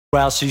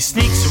Well, she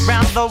sneaks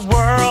around the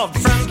world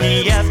from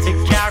Kiev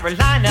to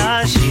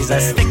Carolina. She's a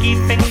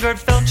sticky-fingered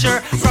filcher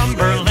from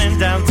Berlin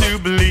down to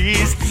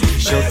Belize.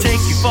 She'll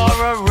take you for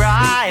a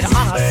ride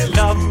on a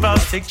love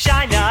boat to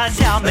China.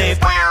 Tell me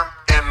where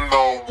in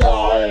the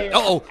world?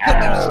 Uh-oh,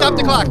 stop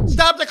the clock,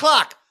 stop the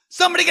clock!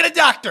 Somebody get a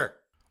doctor!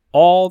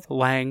 Auld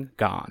Lang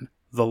Syne,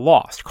 The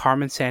Lost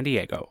Carmen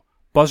Sandiego,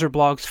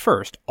 Buzzerblog's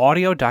first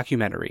audio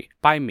documentary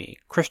by me,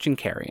 Christian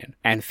Carrion,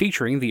 and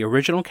featuring the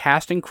original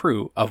cast and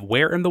crew of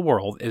Where in the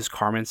World is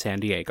Carmen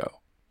Sandiego.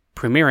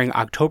 Premiering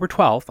October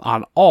 12th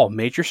on all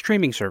major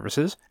streaming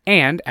services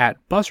and at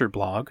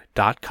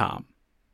buzzerblog.com.